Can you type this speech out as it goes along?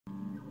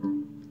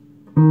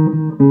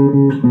Hey!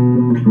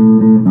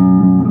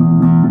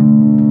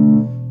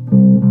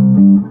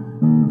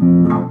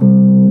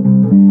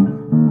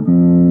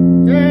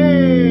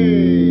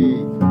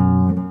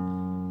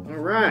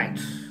 Alright,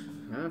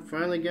 I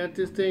finally got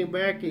this thing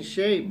back in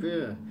shape.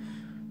 Yeah.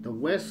 The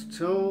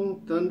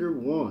Westone Thunder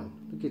 1.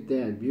 Look at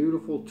that,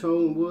 beautiful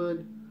tone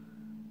wood,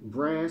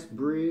 brass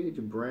bridge,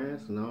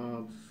 brass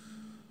knobs.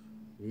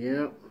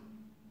 Yep,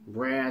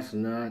 brass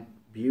nut,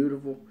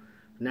 beautiful.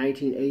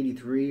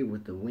 1983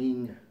 with the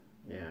wing,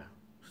 yeah,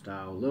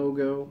 style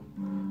logo.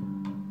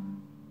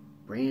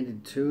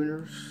 Branded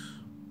tuners.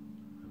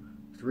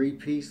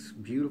 3-piece,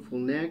 beautiful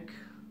neck.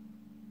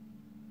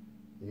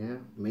 Yeah,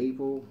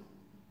 maple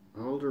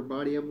alder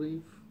body, I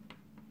believe.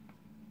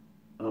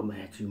 A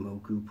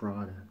Matsumoku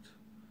product.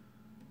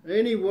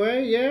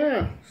 Anyway,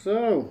 yeah,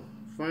 so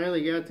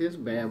finally got this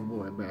bad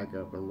boy back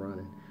up and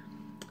running.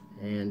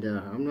 And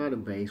I'm not a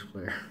bass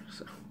player,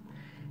 so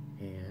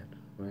and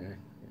well,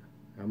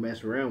 I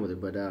mess around with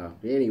it. But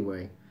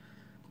anyway,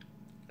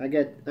 I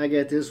got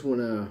this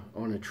one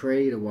on a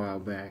trade a while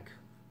back,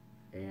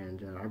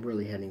 and I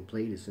really hadn't even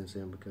played it since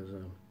then because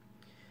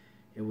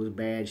it was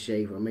bad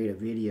shape. I made a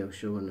video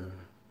showing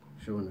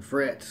the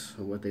frets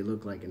and what they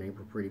look like, and they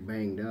were pretty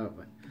banged up.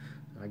 But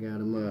I got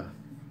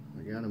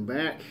them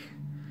back,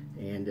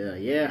 and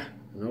yeah.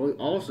 And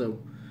also,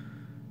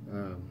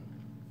 I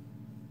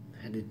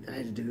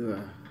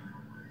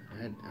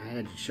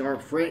had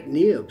sharp fret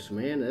nibs,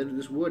 man.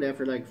 This wood,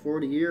 after like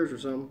 40 years or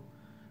something,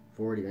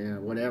 40, yeah,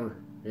 whatever,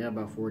 yeah,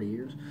 about 40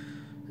 years,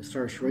 it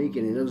started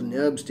shrinking and those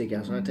nubs stick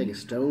out. So I take a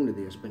stone to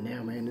this, but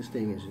now, man, this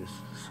thing is just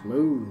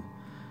smooth.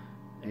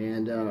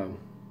 And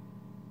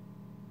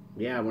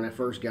yeah, when I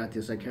first got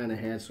this, I kind of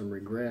had some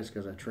regrets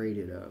because I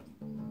traded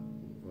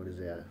what is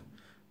that,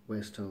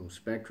 Westone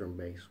Spectrum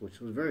bass, which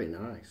was very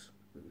nice.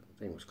 The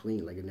thing was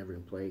clean, like it never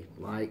been played.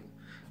 Light.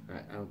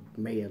 I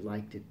may have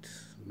liked it,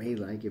 may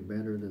like it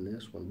better than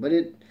this one, but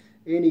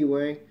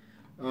anyway.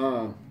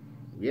 Yeah,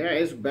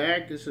 it's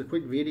back. This is a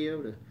quick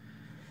video to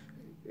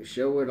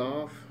show it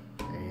off,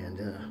 and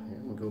yeah,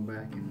 we'll go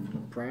back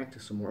and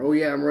practice some more. Oh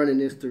yeah, I'm running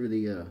this through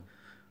the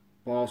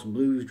Boss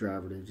Blues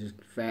driver to just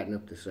fatten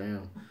up the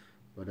sound.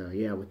 But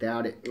yeah,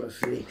 without it, let's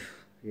see,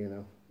 you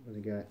know, what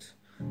it got.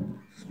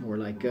 It's more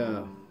like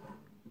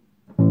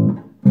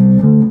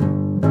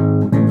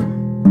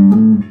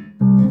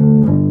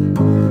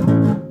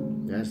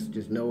that's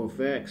just no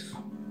effects,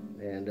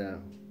 and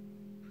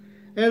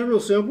it's real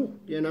simple,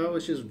 you know.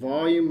 It's just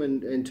volume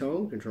and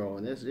tone control,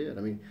 and that's it.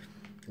 I mean,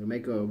 I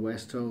make a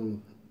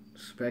Westone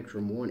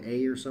Spectrum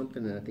 1A or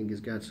something, and I think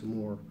it's got some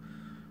more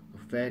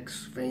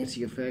effects,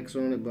 fancy effects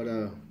on it, but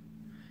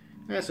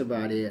that's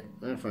about it.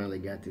 I finally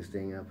got this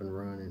thing up and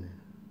running.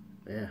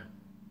 Yeah,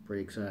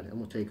 pretty excited. I'm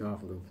gonna take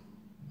off and go,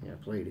 yeah,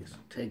 play this.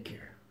 Take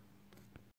care.